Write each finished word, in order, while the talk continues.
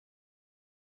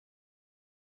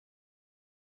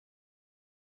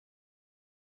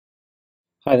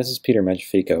Hi, this is Peter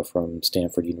Magnifico from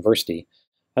Stanford University.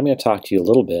 I'm going to talk to you a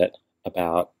little bit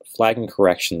about flagging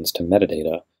corrections to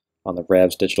metadata on the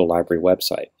Revs Digital Library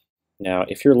website. Now,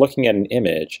 if you're looking at an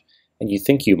image and you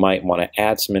think you might want to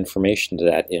add some information to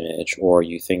that image, or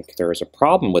you think there is a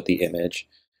problem with the image,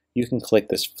 you can click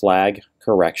this flag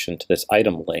correction to this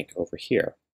item link over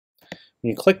here.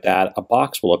 When you click that, a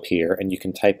box will appear and you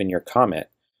can type in your comment.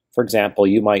 For example,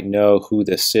 you might know who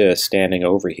this is standing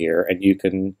over here and you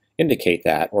can indicate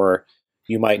that, or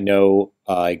you might know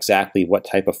exactly what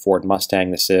type of Ford Mustang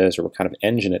this is or what kind of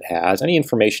engine it has. Any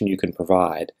information you can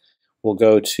provide will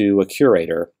go to a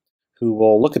curator who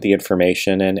will look at the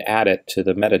information and add it to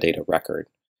the metadata record,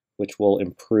 which will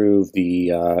improve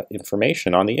the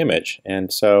information on the image.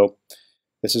 And so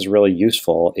this is really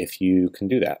useful if you can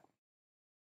do that.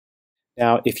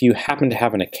 Now, if you happen to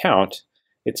have an account,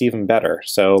 it's even better.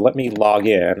 So let me log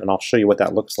in and I'll show you what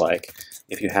that looks like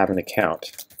if you have an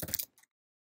account.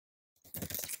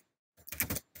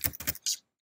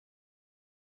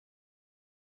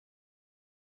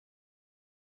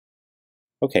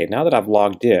 Okay, now that I've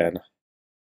logged in,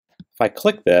 if I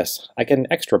click this, I get an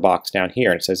extra box down here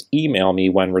and it says email me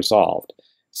when resolved.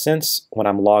 Since when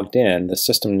I'm logged in, the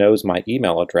system knows my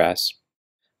email address,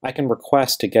 I can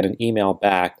request to get an email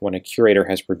back when a curator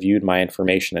has reviewed my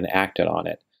information and acted on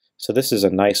it. So this is a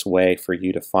nice way for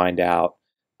you to find out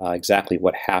exactly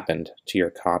what happened to your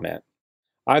comment.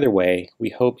 Either way, we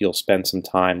hope you'll spend some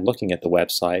time looking at the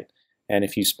website, and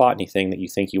if you spot anything that you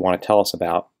think you want to tell us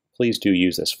about, please do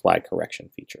use this flag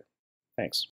correction feature. Thanks.